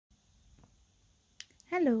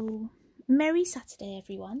Hello, merry Saturday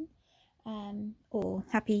everyone, or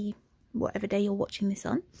happy whatever day you're watching this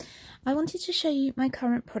on. I wanted to show you my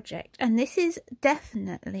current project, and this is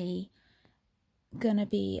definitely gonna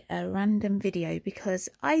be a random video because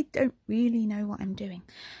I don't really know what I'm doing.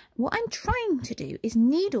 What I'm trying to do is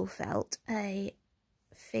needle felt a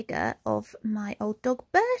figure of my old dog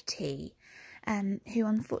Bertie, who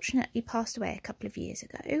unfortunately passed away a couple of years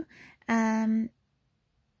ago.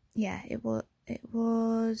 Yeah, it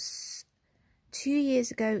was 2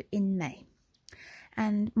 years ago in May,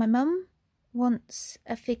 and my mum wants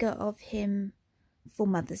a figure of him for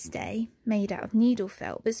Mother's Day made out of needle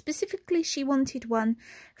felt, but specifically she wanted one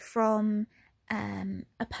from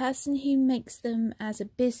a person who makes them as a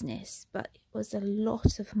business, but it was a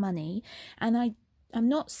lot of money. And I'm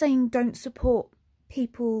not saying don't support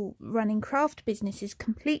people running craft businesses,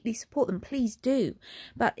 completely support them, please do,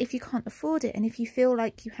 but if you can't afford it and if you feel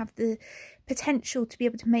like you have the potential to be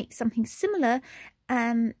able to make something similar,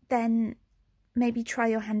 then maybe try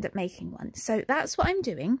your hand at making one. So that's what I'm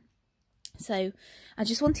doing. So I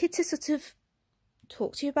just wanted to sort of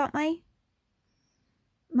talk to you about my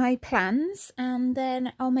plans, and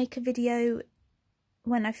then I'll make a video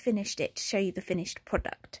when I've finished it to show you the finished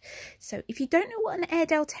product. So if you don't know what an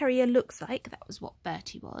Airedale Terrier looks like, that was what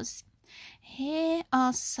Bertie was. Here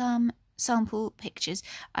are some sample pictures.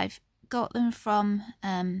 I've got them from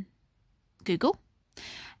Google.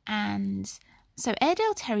 And so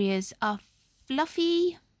Airedale Terriers are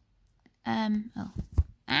fluffy, they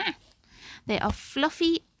are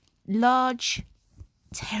fluffy, large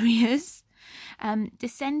terriers,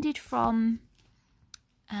 descended from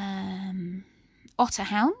otter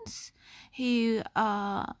hounds, who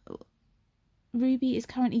are... Ruby is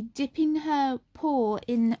currently dipping her paw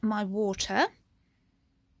in my water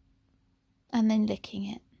and then licking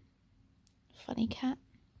it. Funny cat.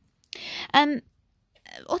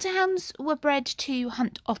 Otter hounds were bred to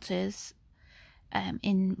hunt otters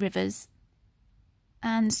in rivers,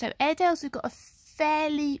 and so Airedales have got a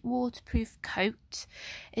fairly waterproof coat.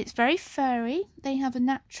 It's very furry. They have a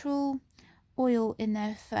natural oil in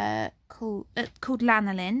their fur called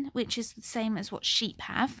lanolin, which is the same as what sheep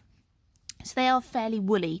have. So they are fairly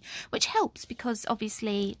woolly, which helps because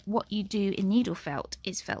obviously what you do in needle felt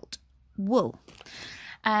is felt wool.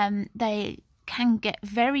 They can get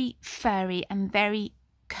very furry and very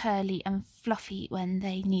curly and fluffy when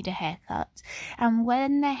they need a haircut, and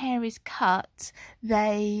when their hair is cut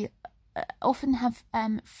they often have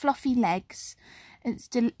fluffy legs. It's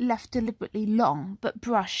left deliberately long but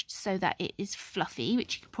brushed so that it is fluffy,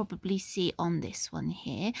 which you can probably see on this one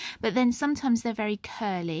here, but then sometimes they're very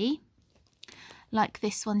curly like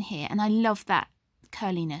this one here, and I love that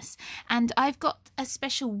curliness. And I've got a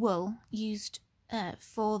special wool used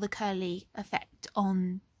for the curly effect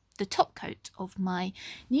on the top coat of my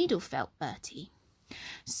needle felt Bertie.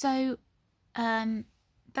 So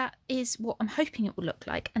that is what I'm hoping it will look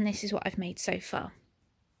like, and this is what I've made so far.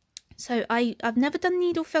 So I've never done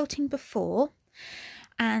needle felting before,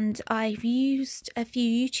 and I've used a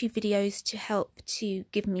few YouTube videos to help to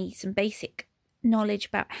give me some basic knowledge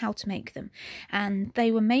about how to make them, and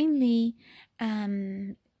they were mainly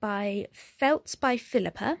by Felts by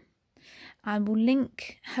Philippa. I will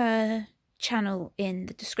link her channel in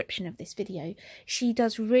the description of this video. She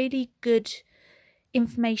does really good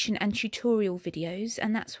information and tutorial videos,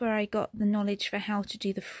 and that's where I got the knowledge for how to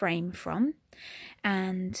do the frame from,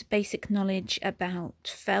 and basic knowledge about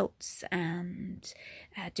felts and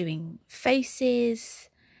doing faces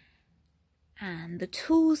and the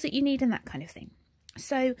tools that you need and that kind of thing.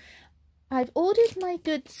 So I've ordered my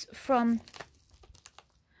goods from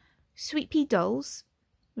Sweet Pea Dolls,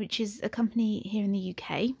 which is a company here in the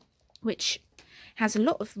UK, which has a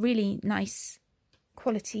lot of really nice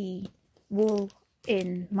quality wool,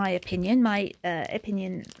 in my opinion. My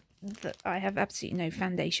opinion that I have absolutely no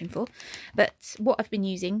foundation for, but what I've been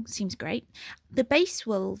using seems great. The base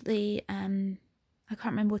wool, the I can't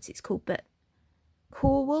remember what it's called, but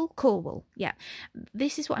core wool, yeah,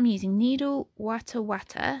 this is what I'm using. Needle Wata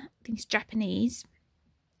Wata, I think it's Japanese.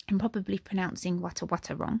 I'm probably pronouncing Wata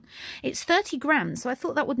Wata wrong. It's 30 grams, so I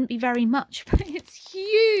thought that wouldn't be very much, but it's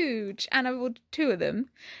huge, and I ordered 2 of them.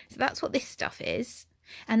 So that's what this stuff is,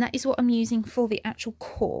 and that is what I'm using for the actual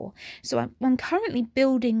core. So I'm currently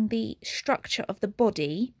building the structure of the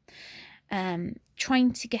body,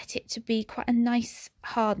 trying to get it to be quite a nice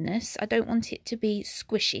hardness. I don't want it to be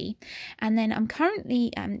squishy. And then I'm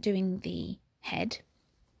currently doing the head,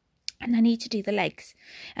 and I need to do the legs.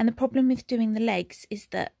 And the problem with doing the legs is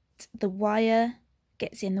that the wire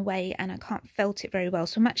gets in the way and I can't felt it very well.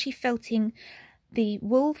 So I'm actually felting the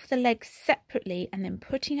wool for the legs separately and then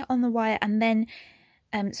putting it on the wire and then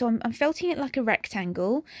So I'm felting it like a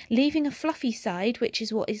rectangle, leaving a fluffy side, which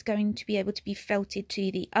is what is going to be able to be felted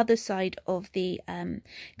to the other side of the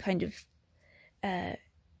kind of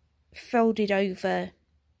folded over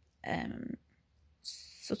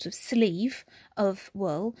sort of sleeve of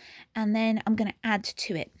wool, and then I'm going to add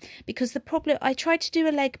to it, because the problem, I tried to do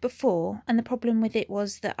a leg before, and the problem with it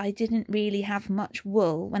was that I didn't really have much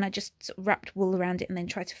wool when I just sort of wrapped wool around it and then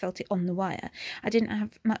tried to felt it on the wire. I didn't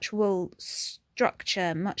have much wool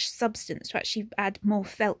structure, much substance to actually add more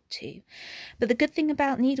felt to. But the good thing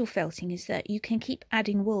about needle felting is that you can keep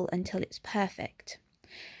adding wool until it's perfect.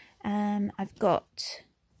 I've got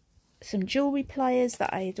some jewellery pliers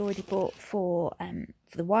that I had already bought for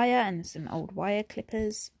the wire, and some old wire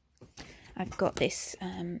clippers. I've got this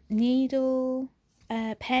needle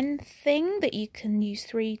pen thing that you can use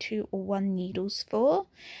 3, 2 or 1 needles for,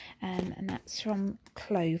 and that's from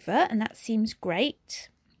Clover, and that seems great.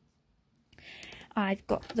 I've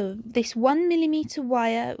got this 1mm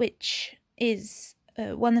wire, which is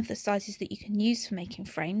one of the sizes that you can use for making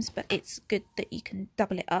frames, but it's good that you can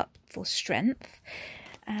double it up for strength.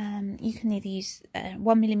 You can either use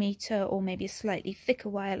 1mm or maybe a slightly thicker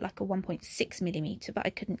wire like a 1.6mm, but I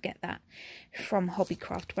couldn't get that from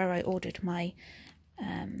Hobbycraft, where I ordered my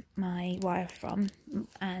my wire from,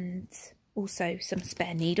 and also some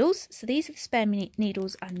spare needles. So these are the spare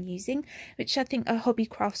needles I'm using, which I think are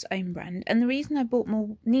Hobbycraft's own brand. And the reason I bought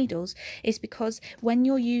more needles is because when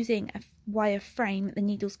you're using a wire frame, the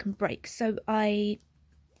needles can break. So I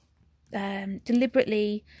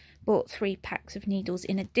deliberately bought 3 packs of needles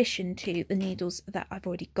in addition to the needles that I've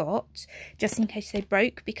already got, just in case they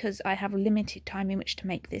broke, because I have a limited time in which to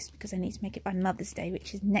make this, because I need to make it by Mother's Day,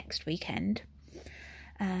 which is next weekend.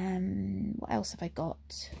 What else have I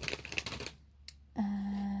got?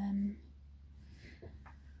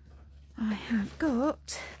 I have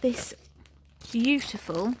got this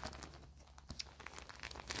beautiful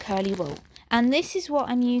curly wool, and this is what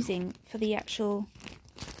I'm using for the actual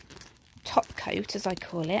top coat, as I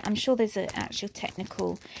call it. I'm sure there's an actual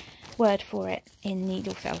technical word for it in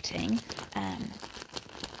needle felting.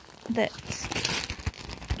 That,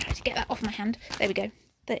 try to get that off my hand, there we go,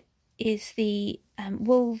 that is the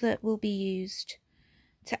wool that will be used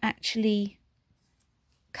to actually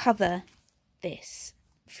cover this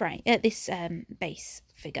frame, this base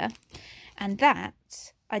figure, and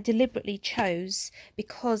that I deliberately chose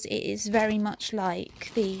because it is very much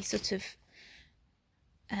like the sort of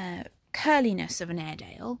curliness of an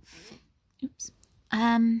Airedale. Oops.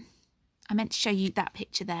 I meant to show you that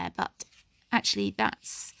picture there, but actually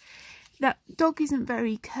that dog isn't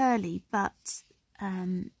very curly, but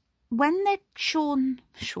when they're shorn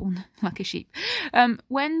like a sheep,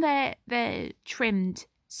 when they're trimmed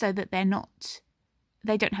so that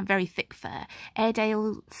they don't have very thick fur,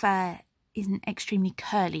 Airedale fur isn't extremely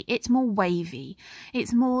curly. It's more wavy.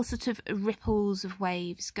 It's more sort of ripples of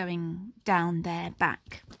waves going down their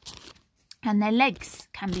back. And their legs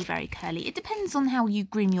can be very curly. It depends on how you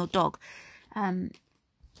groom your dog.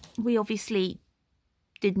 We obviously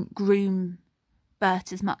didn't groom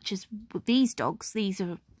Bert as much as these dogs. These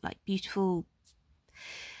are like beautiful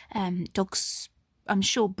dogs, I'm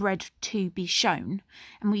sure, bred to be shown.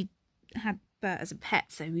 And we had Bert as a pet,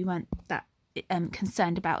 so we weren't that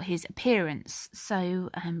concerned about his appearance, so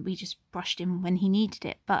we just brushed him when he needed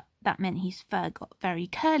it, but that meant his fur got very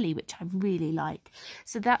curly, which I really like.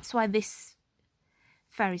 So that's why this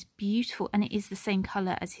fur is beautiful, and it is the same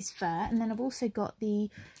colour as his fur. And then I've also got the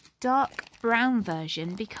dark brown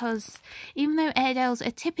version, because even though Airedales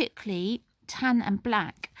are typically tan and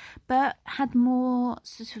black, Bert had more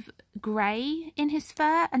sort of grey in his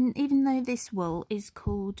fur, and even though this wool is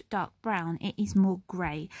called dark brown, it is more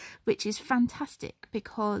grey, which is fantastic,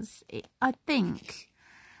 because I think,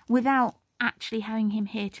 without actually having him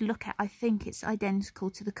here to look at, I think it's identical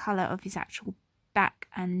to the colour of his actual back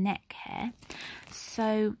and neck hair.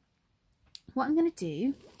 So what I'm going to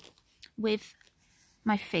do with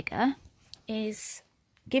my figure is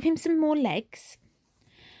give him some more legs,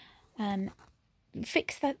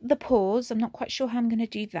 fix the paws. I'm not quite sure how I'm going to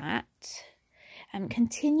do that.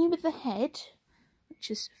 Continue with the head, which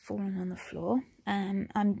has fallen on the floor.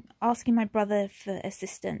 I'm asking my brother for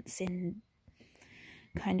assistance in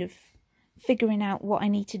kind of figuring out what I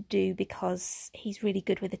need to do, because he's really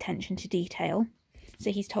good with attention to detail. So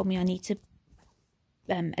he's told me I need to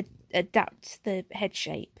adapt the head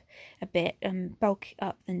shape a bit, bulk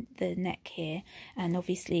up the neck here, and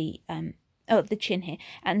obviously the chin here,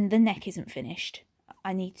 and the neck isn't finished.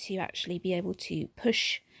 I need to actually be able to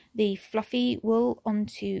push the fluffy wool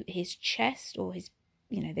onto his chest, or his,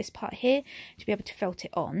 this part here, to be able to felt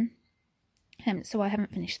it on. So I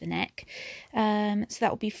haven't finished the neck. So that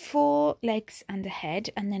will be 4 legs and a head,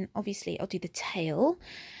 and then obviously I'll do the tail.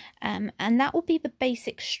 And that will be the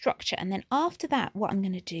basic structure. And then after that, what I'm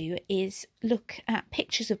going to do is look at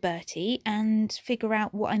pictures of Bertie and figure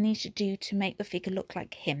out what I need to do to make the figure look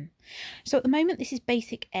like him. So at the moment, this is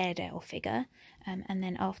basic Airedale figure. And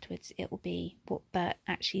then afterwards, it will be what Bert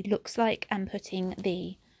actually looks like, and putting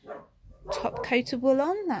the top coat of wool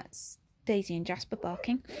on. That's Daisy and Jasper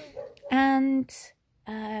barking. And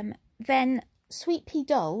then Sweet Pea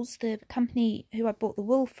Dolls, the company who I bought the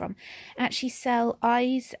wool from, actually sell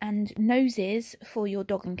eyes and noses for your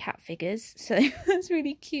dog and cat figures. So that's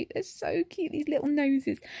really cute. They're so cute, these little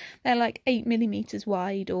noses. They're like 8mm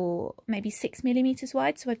wide, or maybe 6mm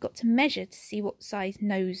wide. So I've got to measure to see what size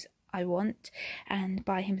nose I want and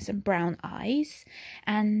buy him some brown eyes.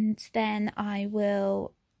 And then I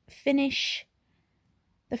will finish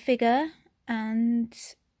the figure and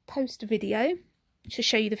post a video to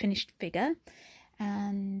show you the finished figure,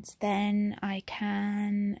 and then I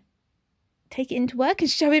can take it into work and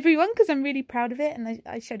show everyone, because I'm really proud of it. And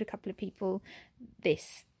I showed a couple of people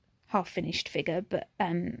this half finished figure, but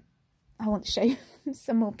I want to show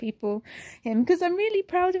some more people him, because I'm really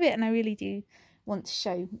proud of it, and I really do want to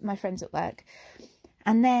show my friends at work.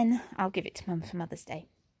 And then I'll give it to Mum for Mother's Day.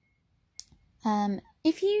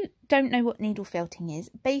 If you don't know what needle felting is,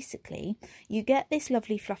 basically you get this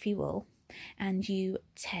lovely fluffy wool and you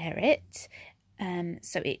tear it,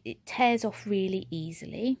 so it tears off really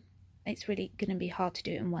easily. It's really going to be hard to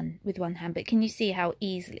do it with one hand, but can you see how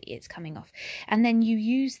easily it's coming off? And then you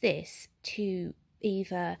use this to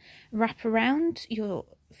either wrap around your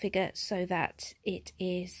figure so that it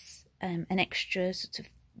is an extra sort of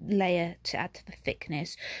layer to add to the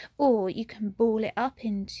thickness, or you can ball it up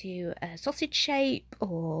into a sausage shape,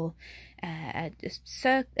 or a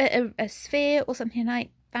sphere or something like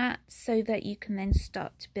that, so that you can then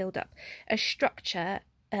start to build up a structure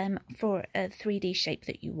for a 3D shape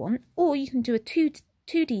that you want. Or you can do a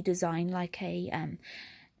 2D design, like a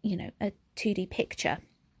you know, a 2D picture,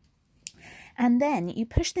 and then you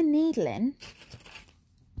push the needle in.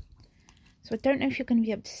 So I don't know if you're going to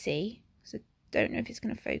be able to see, so I don't know if it's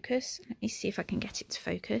going to focus. Let me see if I can get it to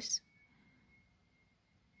focus.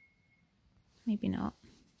 Maybe not.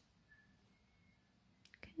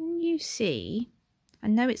 Can you see? I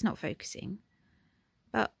know it's not focusing,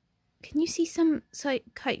 but can you see some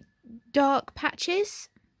quite dark patches?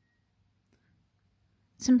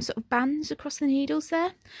 Some sort of bands across the needles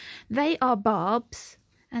there? They are barbs,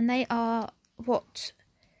 and they are what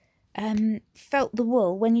felt the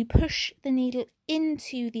wool. When you push the needle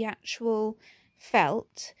into the actual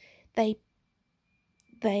felt, they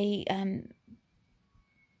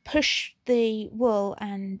push the wool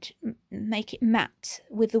and make it matte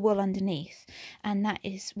with the wool underneath, and that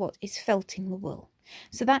is what is felting the wool.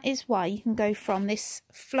 So that is why you can go from this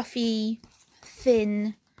fluffy,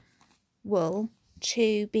 thin wool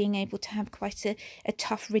to being able to have quite a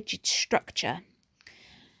tough, rigid structure.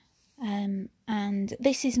 And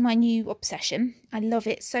this is my new obsession. I love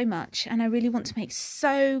it so much, and I really want to make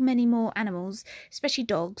so many more animals, especially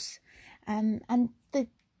dogs. And the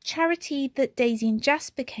charity that Daisy and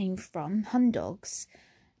Jasper came from, Hun Dogs,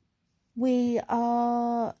 we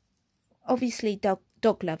are obviously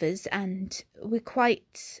dog lovers, and we're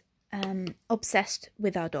quite obsessed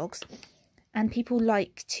with our dogs, and people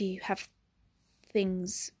like to have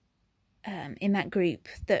things in that group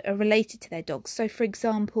that are related to their dogs. So for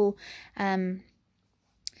example,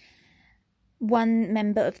 one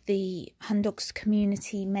member of the Hun Dogs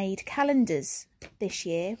community made calendars this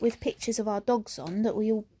year with pictures of our dogs on, that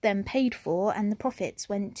we all then paid for, and the profits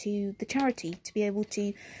went to the charity to be able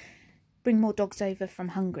to bring more dogs over from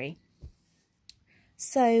Hungary.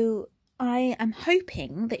 So I am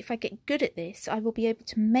hoping that if I get good at this, I will be able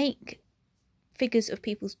to make figures of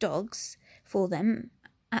people's dogs for them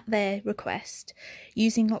at their request,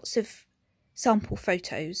 using lots of sample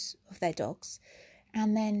photos of their dogs,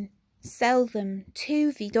 and then sell them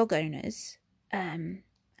to the dog owners, and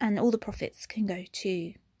all the profits can go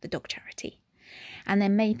to the dog charity. And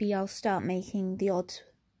then maybe I'll start making the odd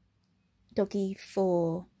doggy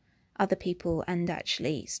for other people and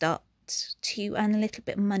actually start to earn a little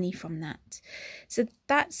bit of money from that. So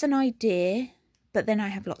that's an idea, but then I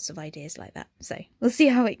have lots of ideas like that, so we'll see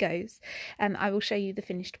how it goes. I will show you the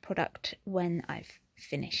finished product when I've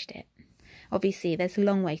finished it. Obviously there's a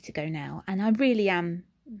long way to go now, and I really am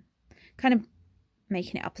kind of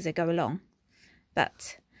making it up as I go along,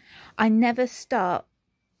 but I never start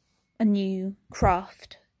a new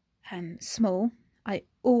craft small. I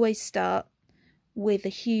always start with a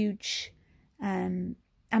huge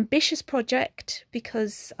ambitious project,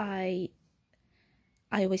 because I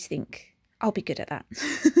I always think I'll be good at that.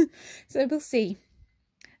 So we'll see.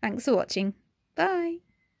 Thanks for watching. Bye.